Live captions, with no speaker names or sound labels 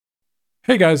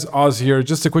Hey guys, Oz here.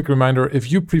 Just a quick reminder,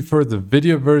 if you prefer the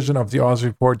video version of the Oz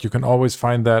Report, you can always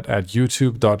find that at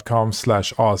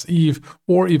youtube.com/OzEve,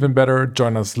 or even better,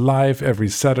 join us live every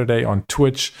Saturday on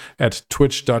Twitch at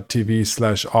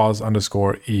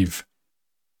twitch.tv/Oz_Eve.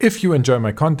 If you enjoy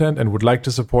my content and would like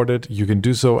to support it, you can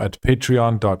do so at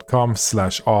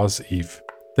patreon.com/OzEve.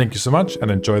 Thank you so much and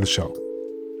enjoy the show.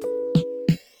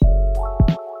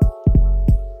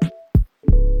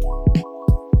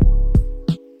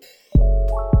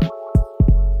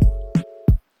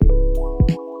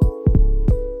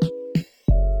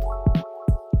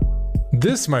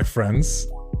 This, my friends,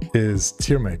 is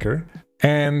Tiermaker,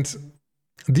 and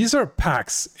these are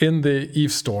packs in the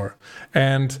Eve store.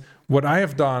 And what I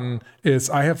have done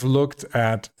is I have looked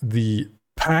at the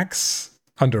packs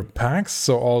under packs,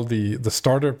 so all the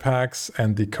starter packs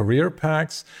and the career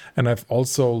packs, and I've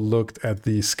also looked at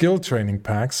the skill training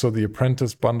packs, so the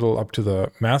apprentice bundle up to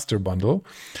the master bundle,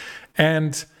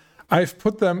 and I've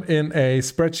put them in a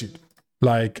spreadsheet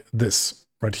like this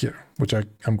right here, which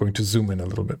I'm going to zoom in a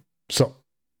little bit. So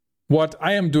what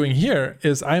I am doing here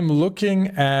is I'm looking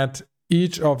at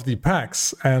each of the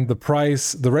packs and the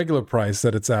price, the regular price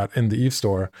that it's at in the Eve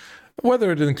store,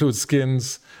 whether it includes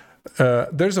skins.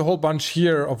 There's a whole bunch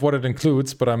here of what it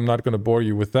includes, but I'm not going to bore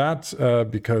you with that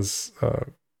because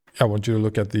I want you to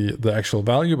look at the actual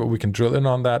value. But we can drill in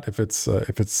on that if it's of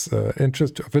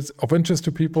interest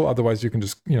to people. Otherwise, you can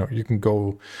just you can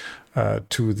go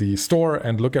to the store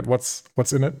and look at what's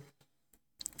in it.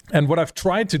 And what I've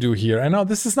tried to do here, and now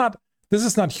this is not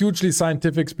hugely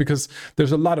scientific because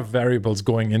there's a lot of variables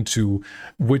going into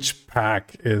which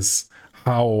pack is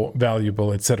how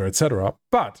valuable, etc., etc.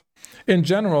 But in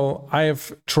general, I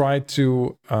have tried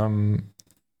to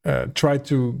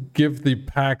give the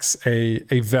packs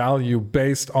a value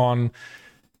based on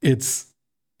its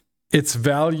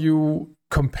value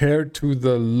compared to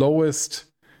the lowest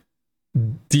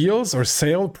deals or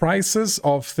sale prices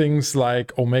of things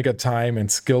like Omega time and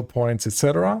skill points,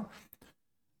 etc.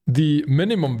 The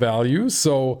minimum value,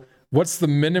 so what's the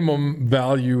minimum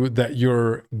value that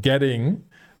you're getting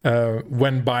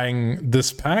when buying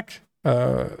this pack?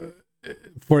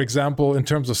 For example, in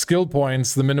terms of skill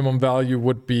points, the minimum value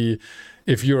would be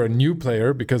if you're a new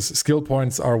player, because skill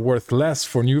points are worth less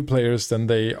for new players than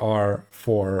they are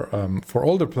for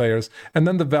older players. And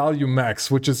then the value max,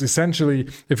 which is essentially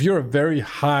if you're a very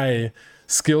high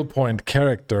skill point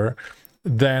character,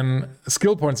 then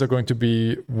skill points are going to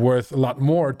be worth a lot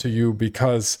more to you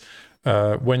because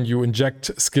when you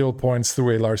inject skill points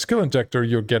through a large skill injector,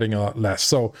 you're getting a lot less.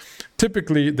 So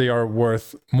typically they are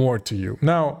worth more to you.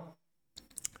 Now,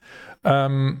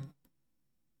 the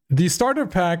starter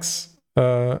packs,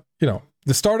 the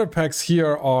starter packs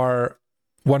here are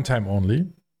one time only,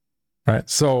 right?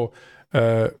 So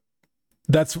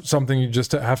that's something you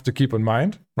just have to keep in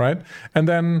mind, right? And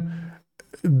then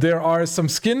there are some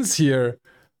skins here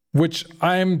which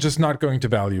I'm just not going to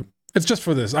value. It's just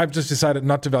for this. I've just decided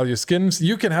not to value skins.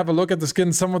 You can have a look at the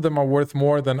skins. Some of them are worth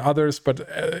more than others, but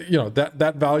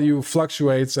that value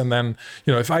fluctuates. And then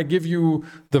if I give you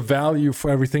the value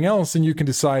for everything else, then you can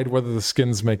decide whether the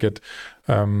skins make it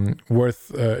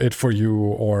worth it for you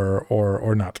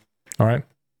or not. All right.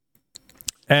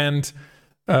 And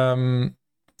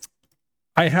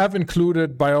I have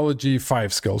included Biology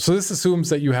 5 skills. So this assumes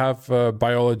that you have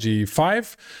Biology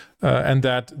 5 and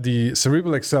that the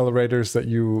cerebral accelerators that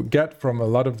you get from a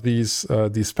lot of these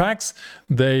packs,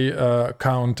 they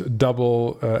count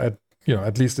double at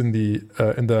least in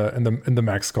the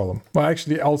max column. Well,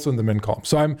 actually also in the min column.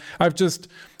 So I've just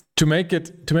to make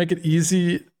it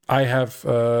easy, I've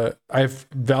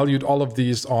valued all of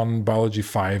these on Biology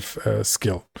 5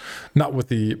 skill, not with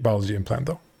the Biology implant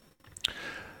though.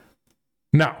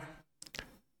 Now,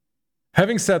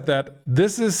 having said that,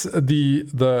 this is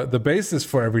the basis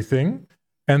for everything,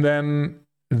 and then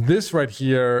this right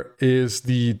here is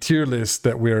the tier list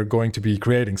that we're going to be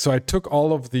creating. So I took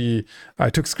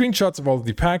screenshots of all of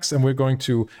the packs, and we're going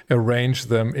to arrange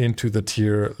them into the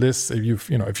tier lists.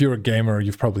 If you're a gamer,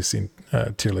 you've probably seen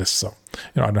tier lists, so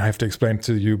I don't have to explain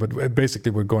to you. But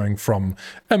basically, we're going from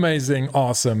amazing,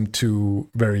 awesome to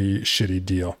very shitty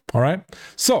deal. All right,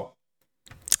 so.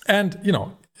 And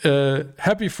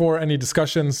happy for any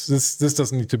discussions. This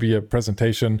doesn't need to be a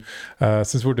presentation.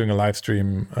 Since we're doing a live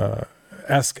stream,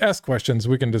 ask questions.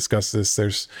 We can discuss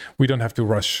this. We don't have to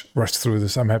rush through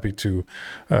this. I'm happy to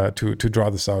draw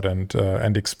this out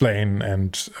and explain.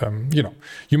 And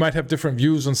you might have different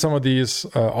views on some of these.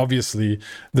 Obviously,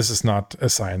 this is not a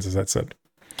science, as I said.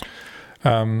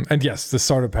 And yes, the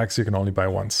starter packs you can only buy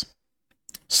once.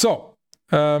 So.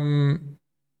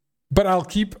 but I'll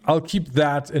keep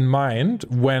that in mind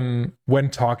when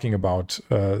talking about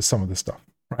some of the stuff,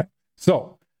 right?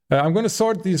 So I'm going to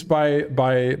sort these by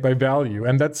value,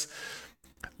 and let's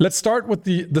start with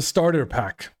the starter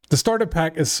pack. The starter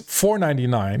pack is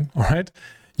 $4.99, all right?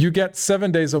 You get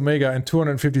 7 days Omega and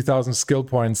 250,000 skill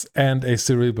points and a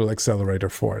Cerebral Accelerator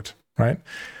for it, right?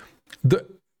 The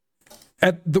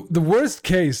worst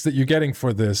case that you're getting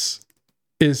for this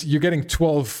is you're getting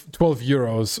 12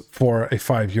 euros for a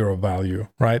 €5 value,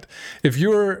 right? If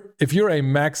you're a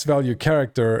max value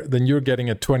character, then you're getting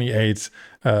a 28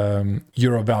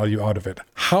 euro value out of it.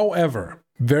 However,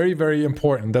 very, very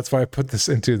important, that's why I put this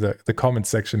into the comment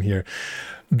section here,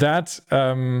 that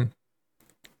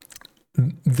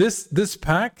this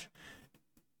pack,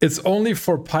 it's only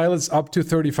for pilots up to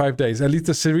 35 days. At least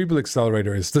the Cerebral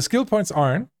Accelerator is. The skill points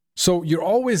aren't. So you're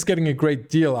always getting a great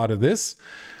deal out of this.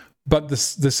 But the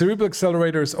Cerebral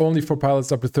Accelerator is only for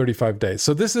pilots up to 35 days.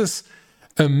 So this is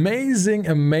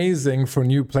amazing for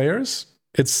new players.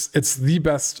 It's the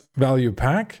best value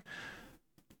pack.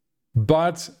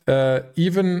 But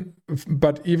even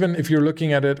if you're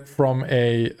looking at it from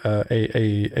a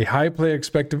high player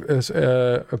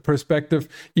perspective,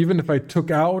 even if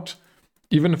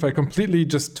I completely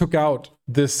just took out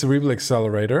this Cerebral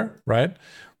Accelerator, right?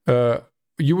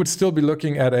 You would still be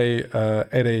looking at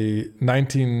a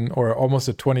 19 or almost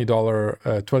a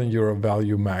 $20 20 euro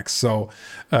value max. So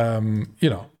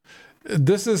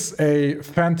this is a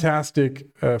fantastic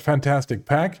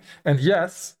pack. And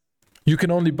yes, you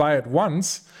can only buy it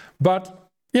once, but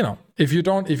if you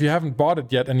haven't bought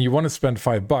it yet and you want to spend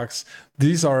 $5,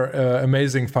 these are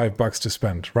amazing $5 to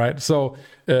spend, right? So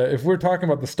if we're talking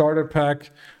about the starter pack,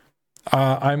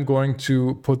 I'm going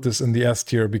to put this in the S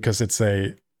tier because it's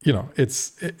the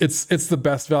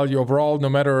best value overall. No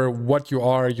matter what you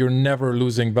are, you're never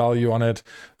losing value on it.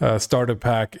 Starter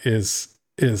pack is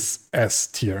S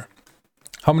tier.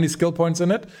 How many skill points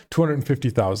in it?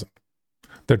 250,000.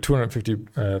 They're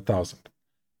 250,000.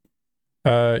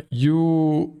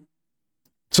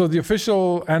 So the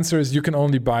official answer is you can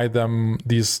only buy them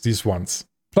these ones.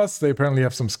 Plus, they apparently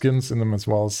have some skins in them as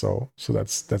well. So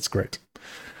that's great.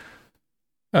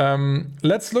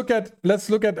 Let's look at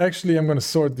actually, I'm going to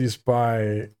sort these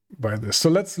by this. So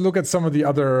let's look at some of the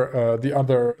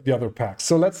other packs.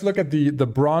 So let's look at the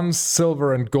bronze,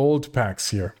 silver, and gold packs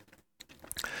here.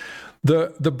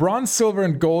 The bronze, silver,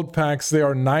 and gold packs, they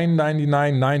are $9.99,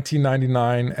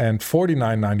 $19.99, and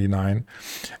 $49.99,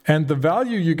 and the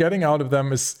value you're getting out of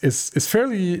them is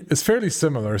fairly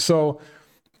similar. So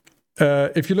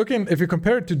if you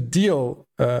compare it to deal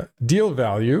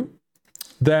value,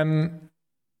 then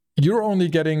you're only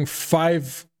getting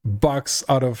 $5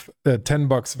 out of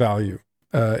 $10 value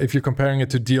if you're comparing it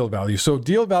to deal value. So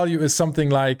deal value is something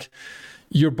like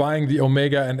you're buying the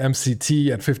Omega and MCT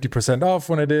at 50% off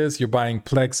when it is. You're buying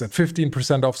Plex at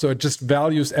 15% off. So it just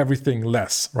values everything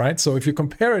less, right? So if you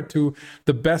compare it to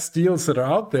the best deals that are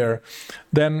out there,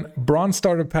 then Bronze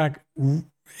Starter Pack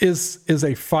is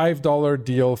a $5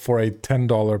 deal for a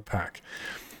 $10 pack.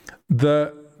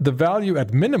 The value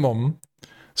at minimum,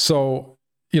 so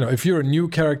if you're a new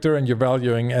character and you're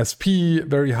valuing SP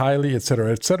very highly,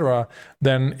 etc.,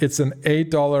 then it's an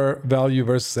 $8 value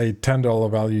versus a $10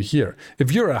 value here.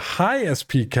 If you're a high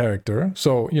SP character,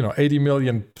 so 80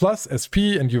 million plus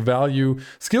SP, and you value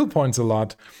skill points a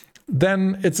lot,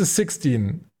 then it's a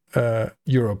 16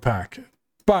 euro pack.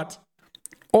 But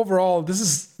overall, this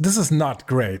is not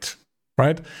great,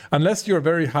 right? Unless you're a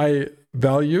very high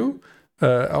value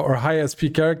or high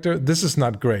SP character, this is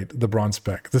not great, the bronze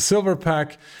pack. The silver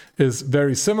pack is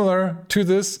very similar to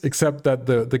this, except that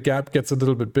the gap gets a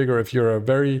little bit bigger if you're a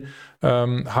very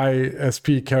high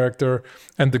SP character.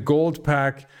 And the gold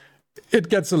pack, it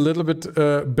gets a little bit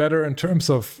better in terms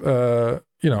of the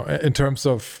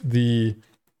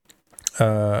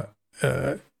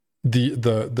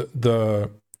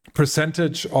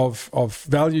percentage of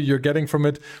value you're getting from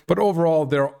it. But overall,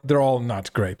 they're all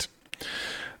not great.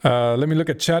 Let me look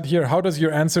at chat here. How does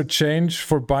your answer change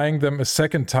for buying them a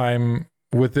second time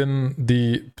within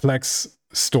the Plex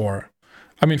store?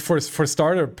 I mean, for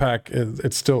starter pack,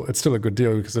 it's still a good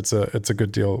deal because it's a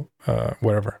good deal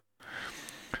wherever.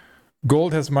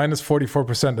 Gold has minus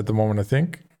 44% at the moment, I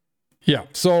think. Yeah.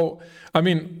 So, I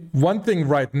mean, one thing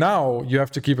right now you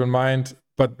have to keep in mind,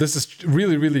 but this is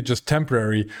really, really just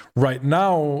temporary. Right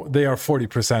now, they are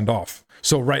 40% off.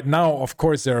 So right now, of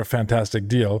course, they're a fantastic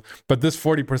deal, but this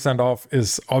 40% off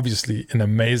is obviously an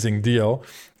amazing deal.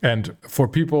 And for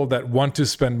people that want to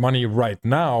spend money right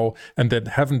now and that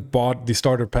haven't bought the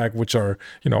starter pack, which are,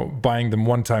 buying them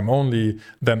one time only,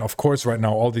 then of course, right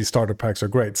now, all these starter packs are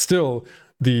great. Still,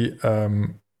 the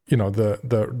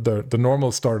the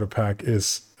normal starter pack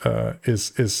is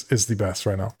the best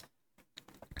right now.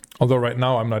 Although right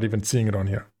now I'm not even seeing it on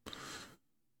here.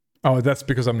 Oh, that's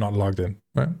because I'm not logged in,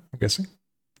 right? I'm guessing.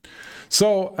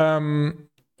 So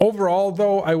overall,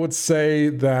 though, I would say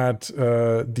that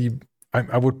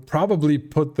I would probably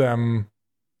put them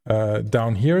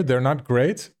down here. They're not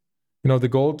great.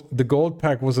 The gold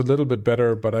pack was a little bit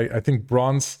better, but I think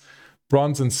bronze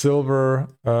and silver.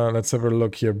 Let's have a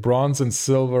look here. Bronze and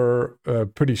silver,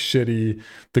 pretty shitty.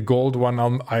 The gold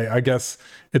one, I guess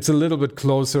it's a little bit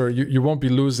closer. You won't be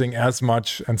losing as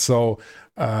much, and so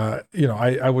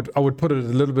I would put it a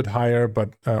little bit higher.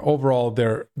 But overall,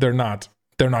 they're not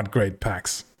great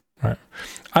packs, right?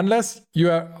 Unless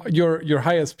you're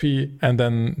high SP, and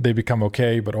then they become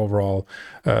okay. But overall,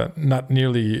 not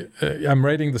nearly. I'm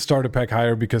rating the starter pack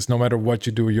higher because no matter what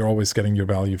you do, you're always getting your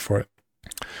value for it.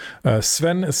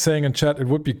 Sven is saying in chat, it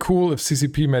would be cool if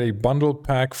CCP made a bundle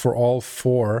pack for all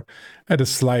 4 at a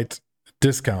slight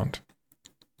discount.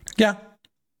 Yeah,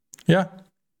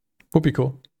 would be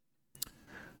cool.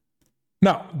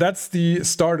 Now, that's the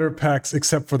starter packs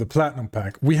except for the platinum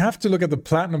pack. We have to look at the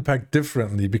platinum pack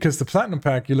differently because the platinum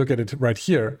pack, you look at it right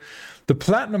here. The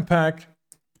platinum pack,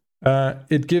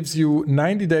 it gives you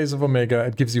 90 days of Omega,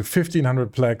 it gives you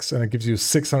 1500 Plex, and it gives you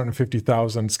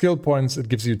 650,000 skill points. It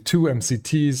gives you 2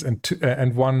 MCTs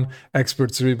and 1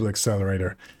 Expert Cerebral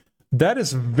Accelerator. That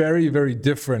is very, very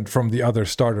different from the other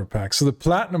starter packs. So the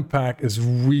platinum pack is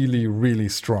really, really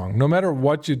strong. No matter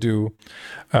what you do,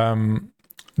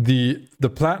 the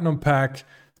platinum pack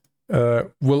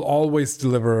will always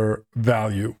deliver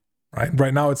value.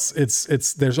 Right now,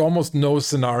 it's there's almost no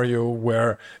scenario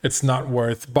where it's not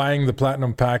worth buying the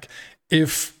platinum pack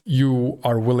if you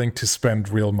are willing to spend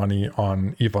real money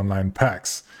on EVE Online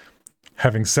packs.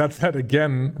 Having said that,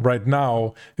 again, right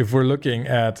now, if we're looking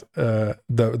at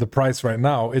the price right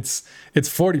now, it's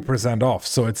 40% off,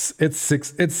 so it's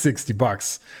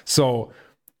 $60. So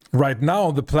right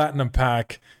now, the platinum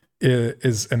pack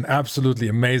is an absolutely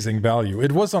amazing value.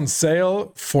 It was on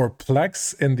sale for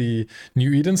Plex in the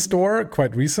New Eden store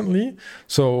quite recently.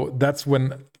 So that's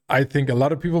when I think a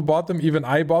lot of people bought them. Even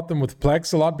I bought them with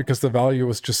Plex a lot because the value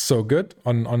was just so good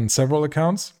on several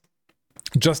accounts.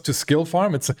 Just to skill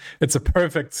farm, it's a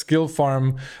perfect skill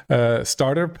farm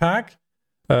starter pack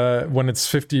when it's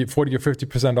 40 or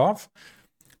 50% off.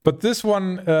 But this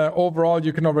one, overall,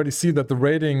 you can already see that the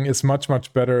rating is much,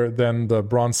 much better than the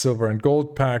bronze, silver, and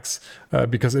gold packs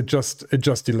because it just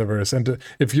delivers. And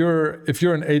if you're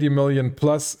an 80 million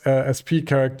plus SP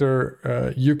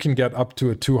character, you can get up to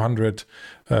a 200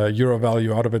 euro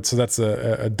value out of it. So that's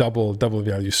a double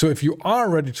value. So if you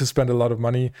are ready to spend a lot of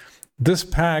money, this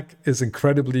pack is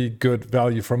incredibly good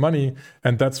value for money,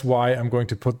 and that's why I'm going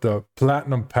to put the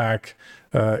platinum pack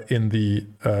in the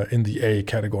A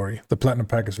category. The platinum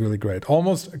pack is really great.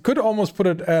 Could almost put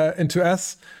it into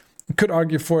S. Could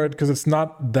argue for it because it's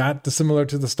not that dissimilar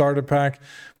to the starter pack,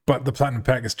 but the platinum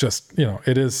pack is just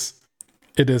it is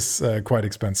quite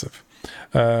expensive.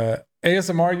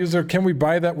 ASMR user, can we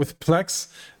buy that with Plex?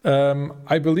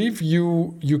 I believe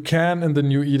you can in the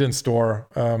New Eden store.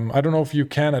 I don't know if you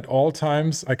can at all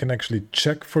times. I can actually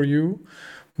check for you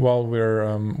while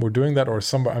we're doing that, or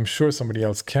I'm sure somebody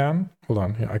else can. Hold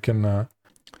on, here I can.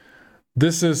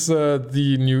 This is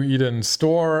the New Eden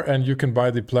store, and you can buy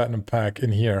the platinum pack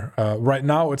in here. Right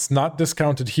now, it's not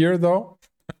discounted here though.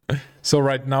 So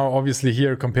right now, obviously,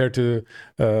 here compared to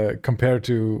the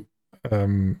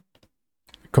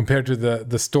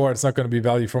store, it's not going to be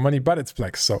value for money, but it's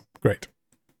Plex, so great.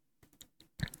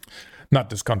 Not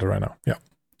discounted right now, yeah.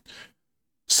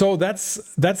 So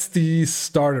that's the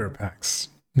starter packs.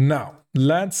 Now,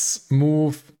 let's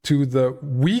move to the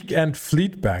weekend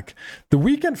fleet pack. The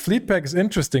weekend fleet pack is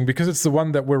interesting because it's the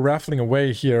one that we're raffling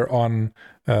away here on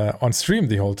stream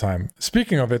the whole time.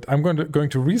 Speaking of it, I'm going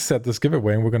to reset this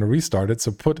giveaway and we're going to restart it.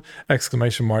 So put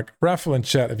 !raffle in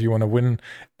chat if you want to win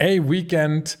a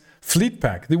weekend fleet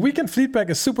pack. The weekend fleet pack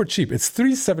is super cheap. It's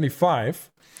 $375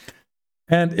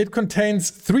 and it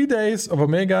contains 3 days of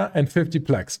Omega and 50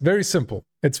 Plex. Very simple.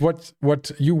 It's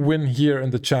what you win here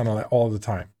in the channel all the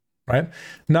time, right?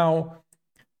 Now,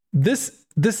 this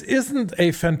isn't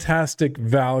a fantastic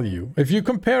value. If you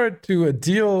compare it to a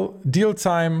deal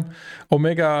time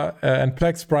Omega and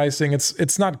Plex pricing,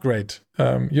 it's not great.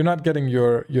 You're not getting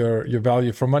your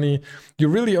value for money. You're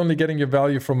really only getting your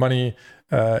value for money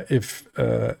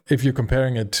if you're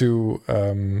comparing it to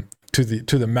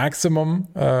the maximum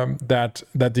that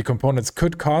the components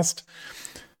could cost.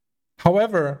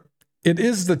 However, it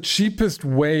is the cheapest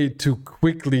way to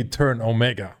quickly turn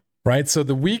Omega, right? So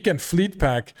the weekend fleet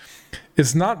pack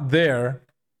is not there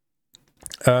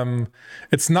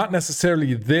it's not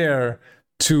necessarily there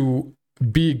to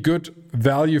be good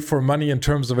value for money in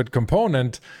terms of its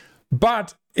component,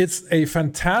 but it's a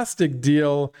fantastic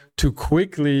deal to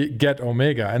quickly get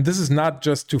Omega. And this is not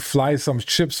just to fly some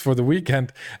chips for the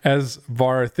weekend, as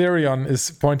Vartherion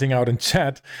is pointing out in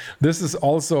chat. This is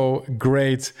also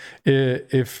great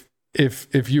if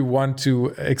you want to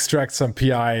extract some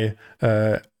PI.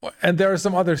 And there are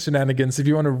some other shenanigans. If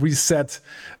you want to reset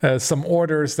some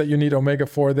orders that you need Omega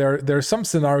for, there are some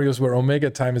scenarios where Omega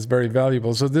time is very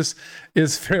valuable. So this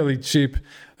is fairly cheap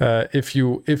if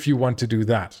you want to do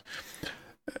that.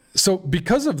 So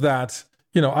because of that,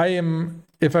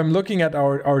 if I'm looking at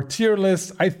our tier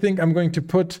list, I think I'm going to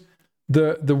put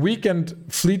the weekend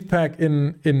fleet pack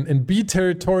in B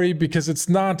territory, because it's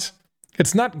not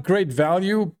great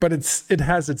value, but it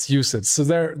has its usage. So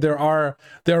there are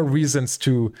reasons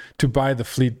to buy the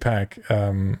fleet pack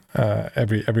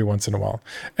every once in a while.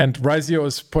 And Raizio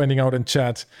is pointing out in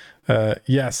chat,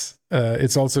 yes,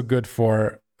 it's also good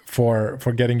for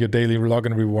getting your daily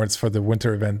login rewards for the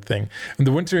winter event thing. And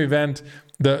the winter event,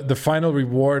 the final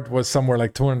reward was somewhere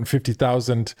like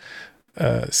 250,000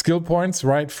 skill points,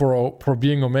 right, for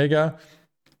being Omega.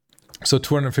 So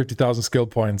 250,000 skill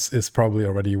points is probably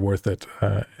already worth it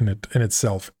in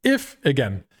itself. If,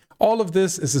 again, all of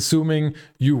this is assuming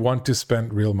you want to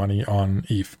spend real money on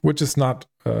ETH, which is not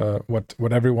what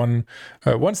everyone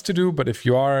wants to do. But if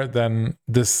you are, then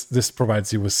this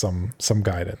provides you with some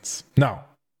guidance. Now,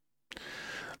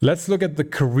 let's look at the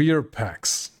career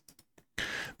packs.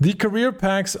 The career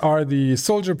packs are the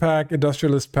Soldier pack,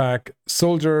 Industrialist pack,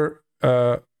 Soldier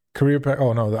career pack.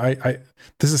 Oh no,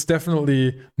 this is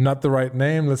definitely not the right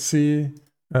name. Let's see.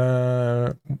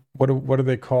 What are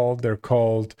they called? They're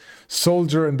called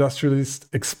Soldier, Industrialist,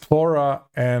 Explorer,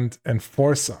 and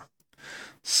Enforcer.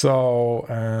 So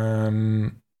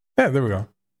yeah, there we go.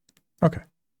 Okay.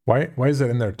 Why is it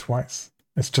in there twice?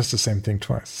 It's just the same thing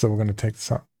twice. So we're going to take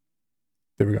this out.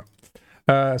 There we go.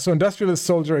 So Industrialist,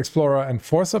 Soldier, Explorer, and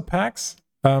Enforcer packs.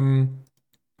 They're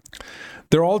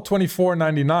all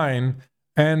 $24.99.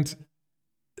 And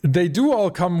they do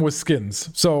all come with skins.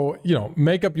 So,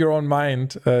 make up your own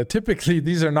mind. Typically,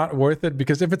 these are not worth it,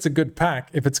 because if it's a good pack,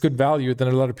 if it's good value, then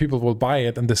a lot of people will buy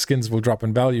it, and the skins will drop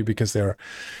in value because they're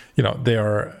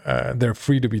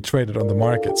free to be traded on the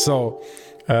market. So,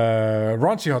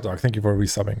 Raunchy Hot Dog, thank you for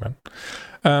resubbing,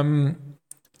 man.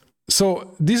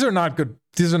 So these are not good.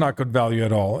 These are not good value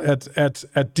at all.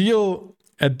 At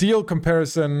deal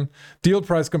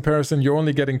price comparison, you're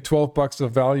only getting $12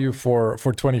 of value for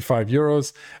 25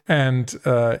 euros. And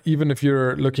even if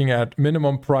you're looking at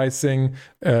minimum pricing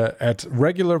at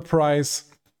regular price,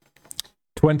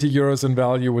 20 euros in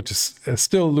value, which is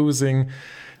still losing.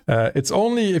 It's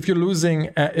only if you're looking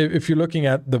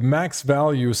at the max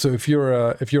value. So if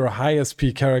you're a high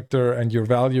SP character and you're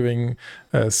valuing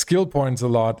skill points a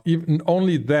lot, even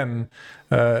only then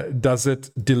does it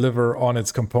deliver on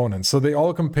its components. So they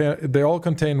all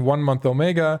contain 1 month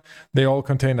Omega. They all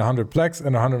contain 100 Plex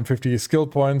and 150 skill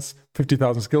points,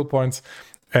 50,000 skill points,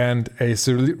 and a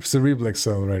Cerebral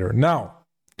Accelerator. Now,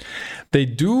 they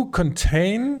do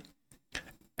contain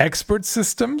expert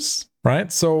systems,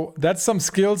 right? So that's some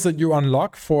skills that you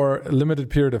unlock for a limited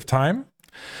period of time.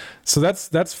 So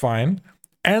that's fine.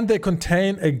 And they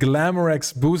contain a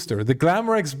Glamorex booster. The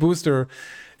Glamorex booster,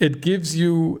 it gives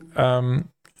you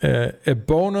a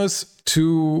bonus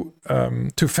to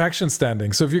faction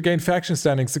standings. So if you gain faction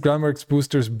standings, the Glamorex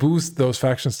boosters boost those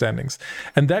faction standings,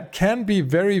 and that can be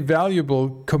very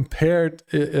valuable compared,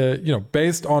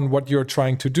 based on what you're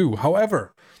trying to do.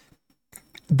 However,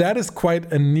 that is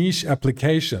quite a niche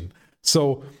application.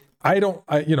 So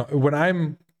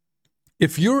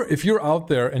if you're out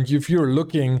there and if you're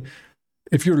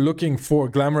looking for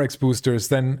Glamorex boosters,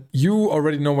 then you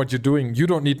already know what you're doing. You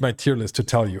don't need my tier list to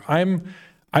tell you. I'm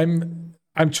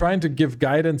trying to give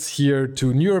guidance here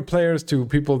to newer players, to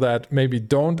people that maybe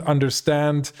don't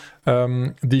understand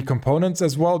the components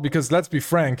as well. Because let's be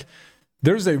frank,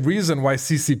 there's a reason why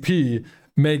CCP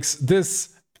makes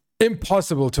this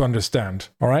impossible to understand.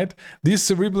 All right, these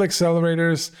Cerebral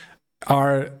Accelerators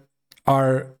are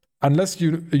unless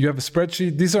you have a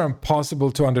spreadsheet, these are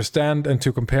impossible to understand and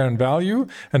to compare in value.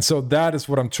 And so that is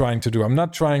what I'm trying to do. I'm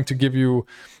not trying to give you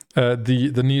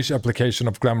the niche application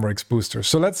of Glamorex boosters.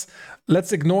 So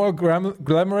let's ignore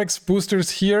Glamorex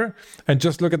boosters here and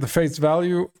just look at the face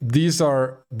value. These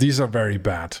are very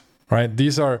bad, right?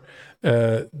 These are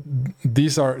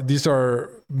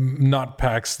not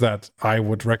packs that I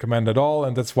would recommend at all,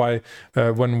 and that's why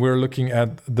when we're looking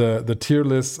at the tier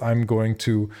lists, I'm going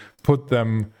to put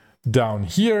them down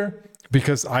here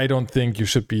because I don't think you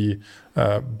should be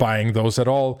buying those at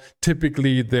all.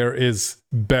 Typically, there is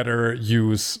better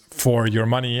use for your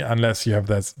money unless you have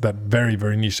that very,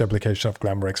 very niche application of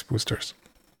GlamourX boosters.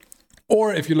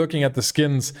 Or if you're looking at the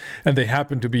skins and they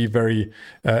happen to be very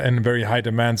in very high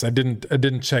demands. I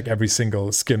didn't check every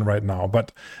single skin right now,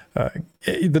 but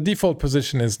the default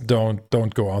position is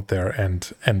don't go out there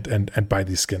and buy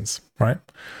these skins, right?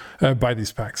 Buy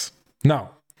these packs. Now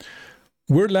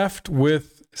we're left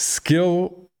with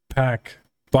skill pack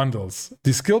bundles.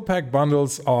 The skill pack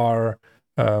bundles are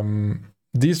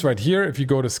these right here. If you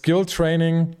go to skill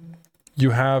training,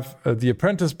 you have the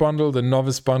apprentice bundle, the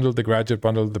novice bundle, the graduate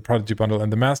bundle, the prodigy bundle, and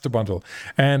the master bundle.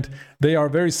 And they are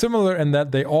very similar in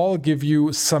that they all give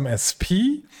you some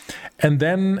SP, and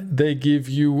then they give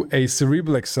you a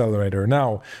cerebral accelerator.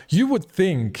 Now, you would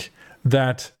think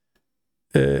that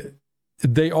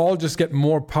they all just get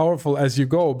more powerful as you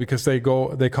go because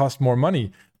they cost more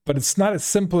money, but it's not as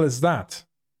simple as that,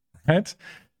 right?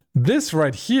 This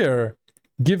right here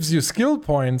gives you skill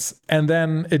points, and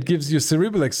then it gives you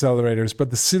cerebral accelerators,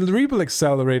 but the cerebral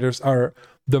accelerators are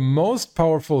the most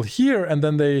powerful here, and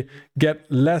then they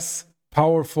get less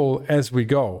powerful as we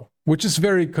go, which is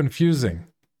very confusing,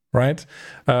 right?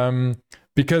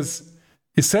 Because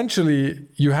essentially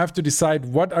you have to decide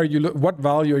what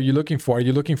value are you looking for? Are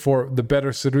you looking for the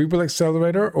better cerebral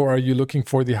accelerator, or are you looking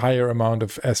for the higher amount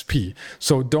of SP?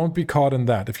 So don't be caught in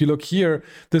that. If you look here,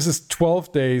 this is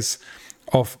 12 days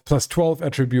of plus 12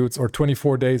 attributes, or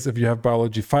 24 days if you have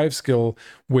biology 5 skill,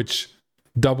 which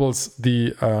doubles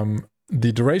the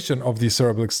duration of these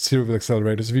cerebral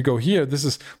accelerators. If you go here, this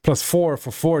is plus 4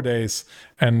 for 4 days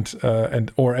and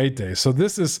or 8 days. So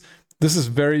this is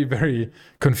very, very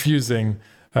confusing.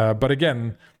 But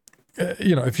again,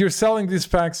 if you're selling these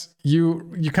packs,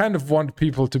 you kind of want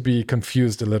people to be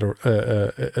confused a little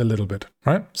bit,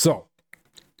 right? So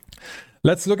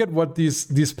let's look at what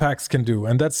these packs can do,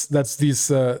 and that's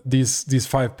these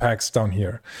 5 packs down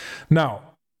here. Now,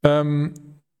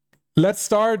 let's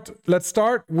start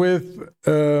with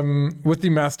the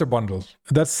master bundle.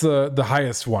 That's the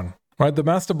highest one, right? The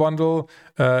master bundle,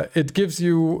 it gives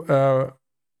you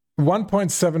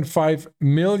 1.75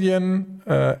 million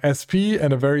SP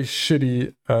and a very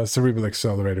shitty cerebral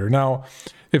accelerator. Now,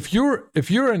 if you're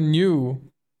a new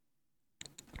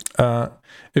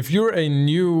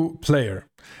player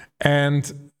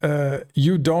and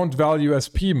you don't value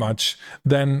SP much,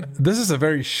 then this is a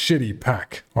very shitty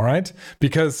pack, all right?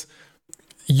 Because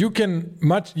you can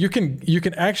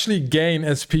actually gain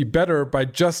SP better by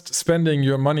just spending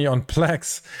your money on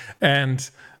Plex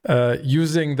and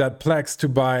using that Plex to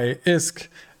buy ISK,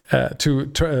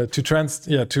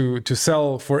 to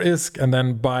sell for ISK, and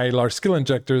then buy large skill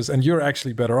injectors, and you're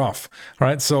actually better off,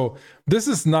 right? So this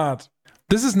is not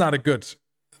a good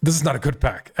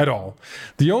pack at all.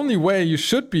 The only way you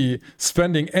should be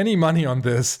spending any money on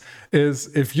this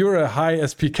is if you're a high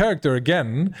SP character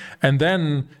again, and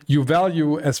then you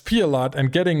value SP a lot,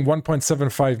 and getting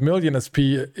 1.75 million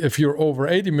SP if you're over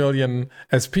 80 million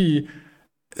SP,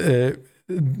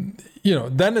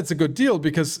 then it's a good deal,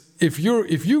 because if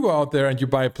you go out there and you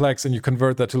buy Plex and you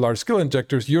convert that to large skill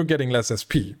injectors, you're getting less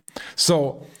SP.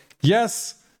 So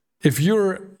yes, if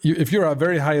you're a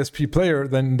very high SP player,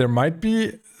 then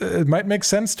it might make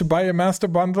sense to buy a master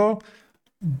bundle,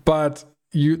 but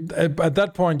at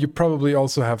that point you probably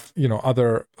also have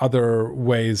other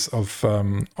ways of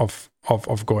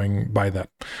going by that.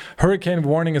 Hurricane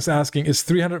Warning is asking, is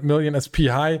 300 million SP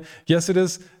high? Yes, it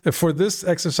is. For this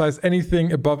exercise,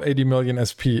 anything above 80 million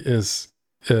SP is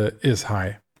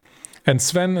high. And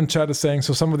Sven in chat is saying,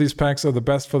 so some of these packs are the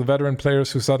best for the veteran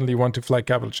players who suddenly want to fly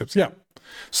capital ships. Yeah.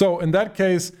 So in that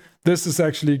case, this is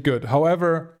actually good.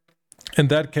 However, in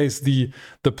that case, the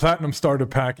platinum starter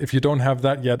pack, if you don't have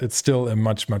that yet, it's still a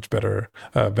much, much better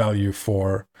value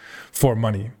for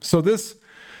money. So this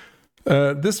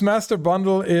master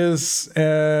bundle is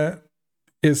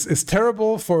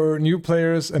terrible for new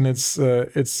players, and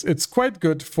it's quite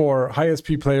good for high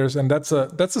SP players, and that's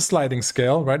a sliding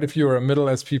scale, right? If you're a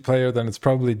middle SP player, then it's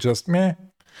probably just meh,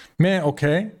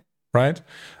 okay, right?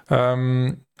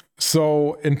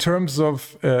 So in terms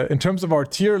of our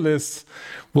tier lists,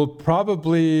 we'll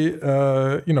probably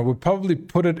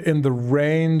put it in the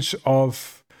range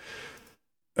of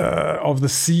the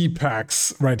C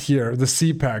packs right here, the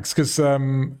C packs, because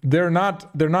they're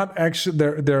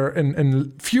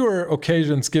in fewer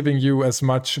occasions giving you as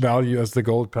much value as the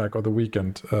gold pack or the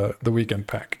weekend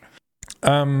pack.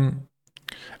 And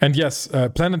yes,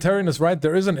 Planetarian is right.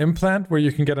 There is an implant where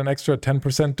you can get an extra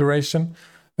 10% duration,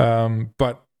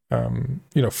 but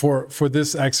for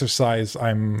this exercise,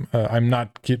 I'm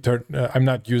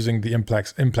not using the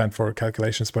implant for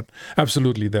calculations, but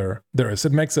absolutely there is.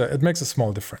 It makes a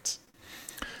small difference.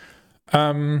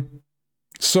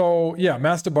 So yeah,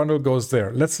 master bundle goes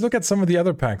there. Let's look at some of the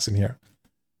other packs in here.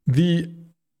 The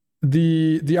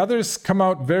others come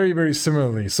out very, very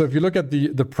similarly. So if you look at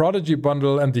the Prodigy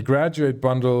bundle and the Graduate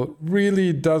bundle,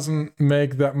 really doesn't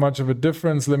make that much of a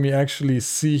difference. Let me actually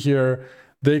see here.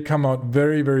 They come out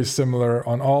very, very similar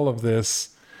on all of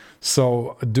this.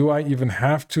 So do I even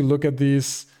have to look at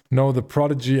these? No, the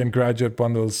Prodigy and Graduate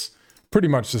bundles, pretty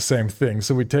much the same thing.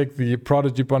 So we take the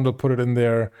Prodigy bundle, put it in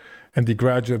there, and the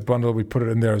Graduate bundle, we put it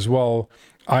in there as well.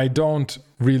 I don't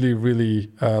really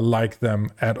like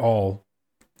them at all,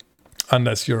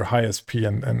 unless you're high SP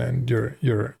and you're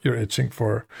itching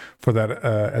for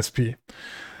that SP.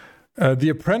 The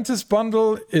Apprentice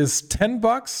bundle is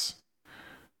 $10.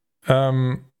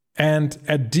 And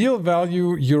at deal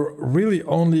value, you're really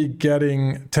only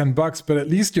getting $10, but at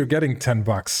least you're getting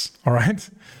 $10. All right.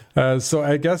 So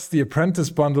I guess the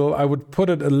Apprentice bundle, I would put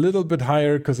it a little bit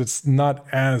higher because it's not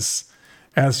as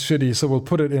shitty. So we'll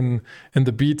put it in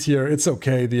the B tier. It's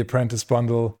okay, the Apprentice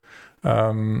bundle.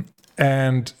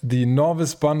 And the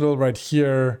Novice bundle right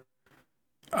here,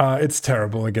 it's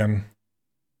terrible again.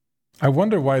 I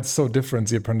wonder why it's so different,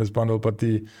 the Apprentice bundle, but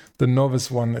the Novice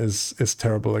one is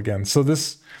terrible again. So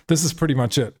this is pretty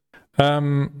much it.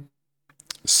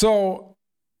 So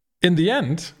in the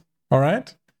end, all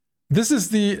right, this is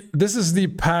the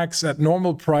packs at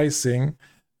normal pricing,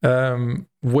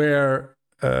 where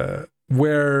the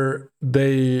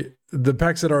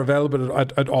packs that are available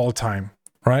at all time.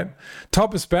 Right?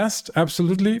 Top is best,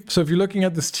 absolutely. So if you're looking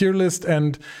at this tier list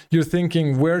and you're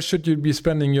thinking, where should you be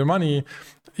spending your money?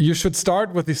 You should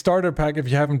start with the starter pack if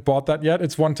you haven't bought that yet.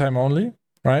 It's one time only,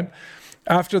 right?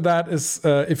 After that is,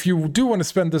 if you do want to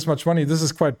spend this much money, this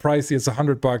is quite pricey. It's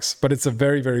 $100, but it's a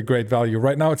very, very great value.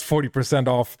 Right now it's 40%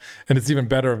 off and it's even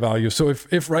better value. So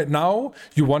if right now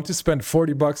you want to spend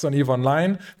 $40 on EVE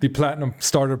Online, the Platinum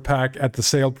Starter Pack at the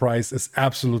sale price is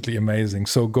absolutely amazing.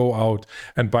 So go out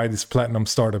and buy this Platinum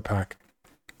Starter Pack.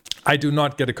 I do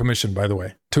not get a commission, by the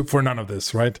way, for none of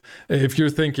this, right? If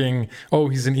you're thinking, oh,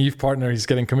 he's an EVE partner, he's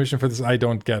getting commission for this, I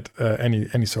don't get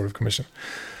any sort of commission.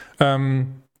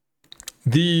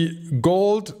 The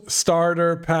Gold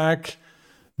Starter Pack,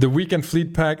 the Weekend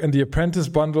Fleet Pack, and the Apprentice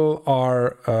Bundle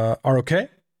are okay.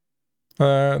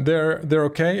 They're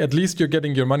okay. At least you're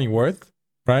getting your money worth,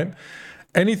 right?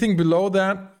 Anything below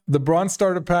that, the Bronze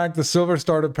Starter Pack, the Silver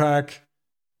Starter Pack,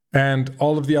 and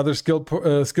all of the other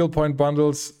skill point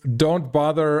bundles, don't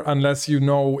bother unless you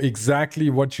know exactly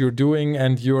what you're doing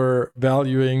and you're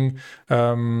valuing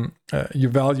the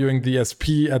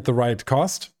SP at the right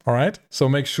cost. All right. So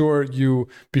make sure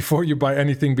before you buy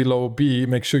anything below B,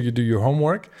 make sure you do your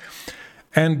homework.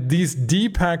 And these D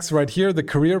packs right here, the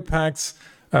career packs,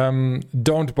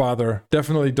 don't bother.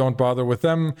 Definitely don't bother with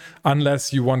them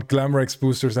unless you want GlamourX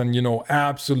boosters and you know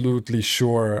absolutely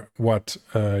sure what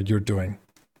you're doing.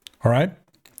 All right.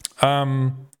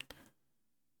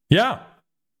 Yeah.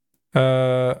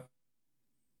 I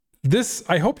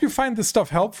hope you find this stuff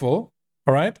helpful.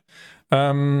 All right.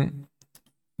 I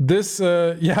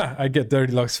get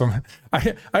dirty looks from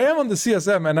I am on the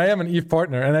CSM and I am an EVE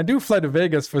partner and I do fly to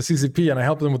Vegas for CCP and I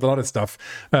help them with a lot of stuff,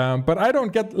 but I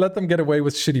don't let them get away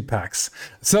with shitty packs.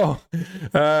 So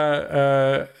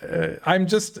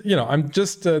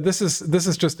this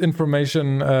is just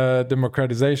information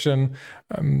democratization.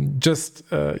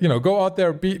 Go out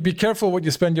there, be careful what you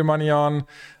spend your money on.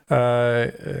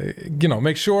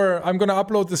 Make sure I'm going to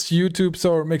upload this to YouTube,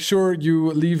 so make sure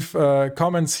you leave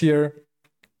comments here.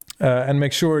 And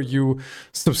make sure you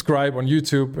subscribe on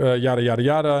YouTube, yada, yada,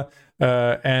 yada.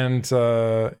 And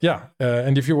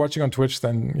if you're watching on Twitch,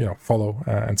 then, follow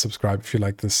and subscribe if you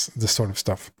like this sort of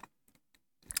stuff.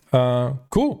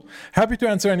 Cool. Happy to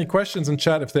answer any questions in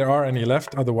chat if there are any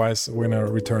left. Otherwise, we're going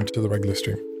to return to the regular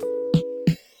stream.